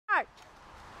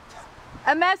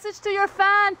A message to your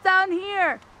fans down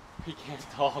here. He can't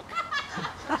talk.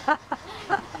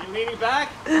 You leaning back?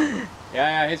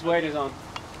 Yeah, his weight is on.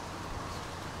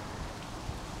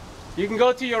 You can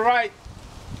go to your right.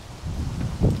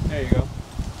 There you go.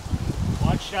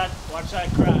 Watch that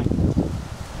crack.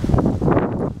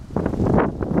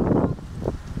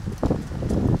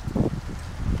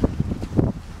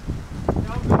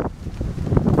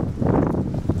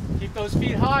 Keep those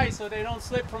feet high so they don't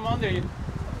slip from under you.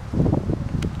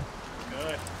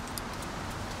 Good.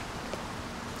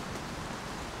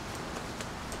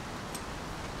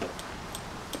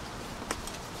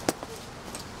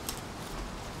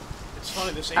 It's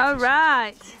funny, this All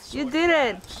right, you did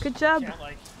it. Good job. You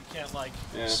can't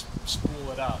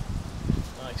spool it out.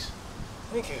 Nice.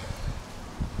 Thank you.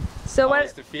 So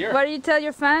Always the fear. what do you tell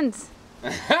your fans?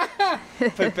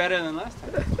 But better than last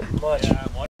time. Much. Yeah,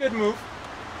 Good move.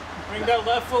 bring that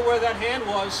left foot where that hand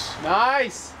was.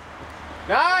 Nice.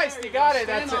 Nice, you got it.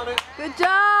 Stand That's on it. Good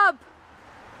job.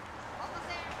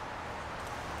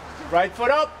 Right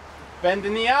foot up. Bend the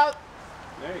knee out.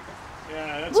 There you go.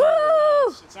 Yeah, that's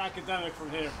Woo! it's academic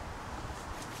from here.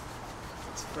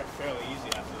 It's fairly easy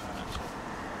after that,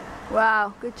 actually.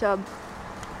 Wow, good job.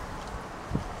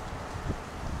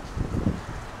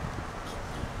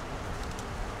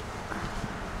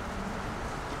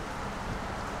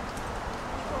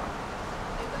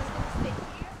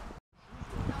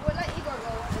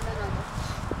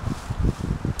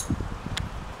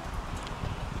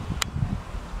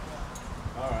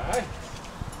 Alright.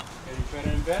 Getting better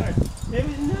and better. There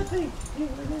is nothing. There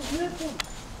is nothing.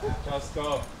 Just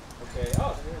go. Okay.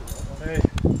 Oh, there Hey.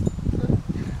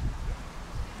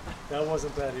 That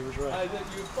wasn't bad. He was right.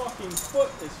 your fucking foot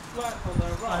is flat on the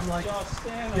rock. I'm like, just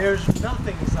stand on there's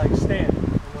nothing. It's like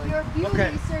stand. Like, Your beauty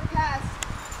okay. surpassed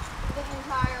the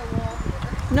entire wall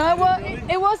here. No,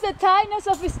 it was the tightness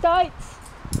of his tights.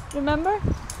 Remember?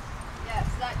 Yes,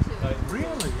 that too.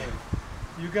 Really?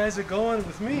 You guys are going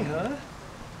with me, huh?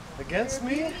 Against Your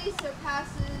me? beauty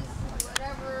surpasses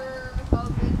whatever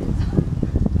COVID is.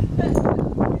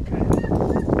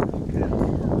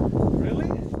 Really?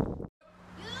 You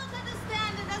look at the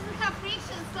stand, it doesn't have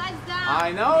friction, slides down.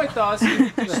 I know it does. You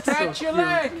need to stretch so your cute.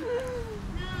 leg.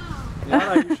 No.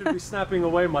 Yara, you should be snapping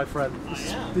away, my friend.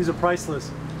 These are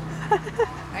priceless.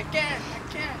 I can't.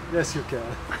 Yes, you can.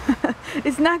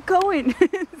 It's not going.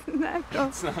 It's not going.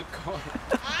 It's not going.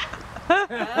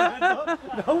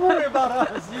 Don't worry about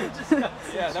us. You just got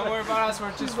Yeah, don't worry about us.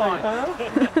 We're just like, fine.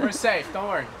 huh? We're safe. Don't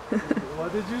worry.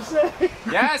 What did you say?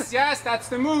 Yes, that's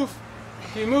the move.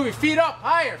 Keep moving. Feet up,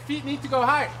 higher. Feet need to go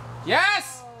higher.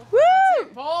 Yes. Woo! That's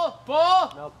it. Pull.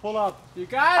 Now pull up. You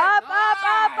got Up, it. up,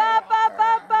 up, up, up,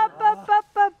 up, up, up, up,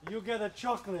 up. You get a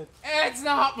chocolate. It's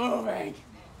not moving.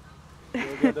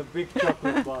 You get a big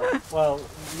chocolate bar. Well,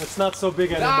 it's not so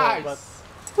big anymore, Nice. but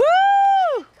Woo!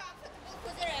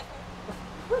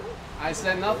 I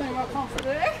said nothing about comfort.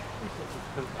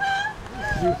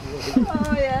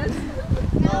 Oh yes.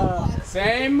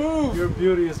 Same move. your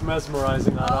beauty is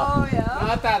mesmerizing, Anna. Oh yeah.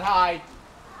 Not that high.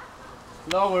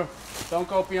 Lower. Don't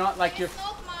go beyond, like you're It's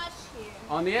not much here.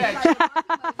 on the edge.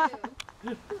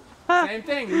 I Same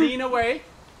thing. Lean away.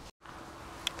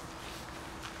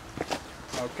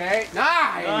 Okay.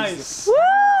 Nice. Nice. Woo!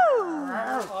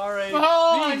 All right.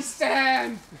 Oh, and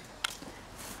stand.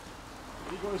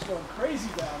 Igor's going crazy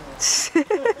down here.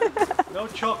 No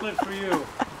chocolate for you.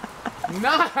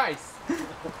 Nice.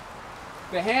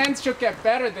 The hands should get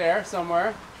better there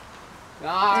somewhere.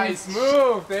 Nice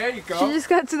move. There you go. She just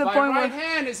got to the My point right where.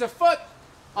 hand is a foot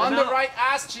on the now- right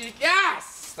ass cheek.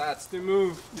 Yes, that's the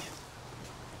move.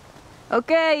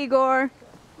 Okay, Igor.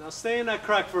 Now stay in that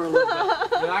crack for a little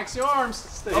bit. Relax your arms.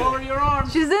 Stay Lower there. your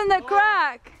arms. She's in the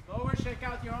crack. Lower. Shake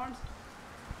out your arms.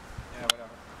 Yeah,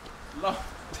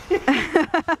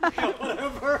 whatever.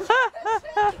 Whatever.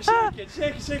 Shake it.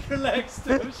 Shake your legs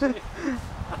too. Shake. Okay,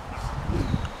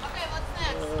 what's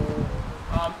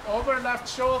next? Over left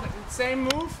shoulder. Same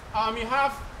move. You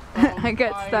have. I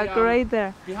got by, stuck right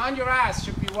there. Behind your ass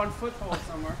should be one foothold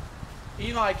somewhere.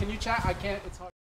 Eli, can you check? I can't. It's hard.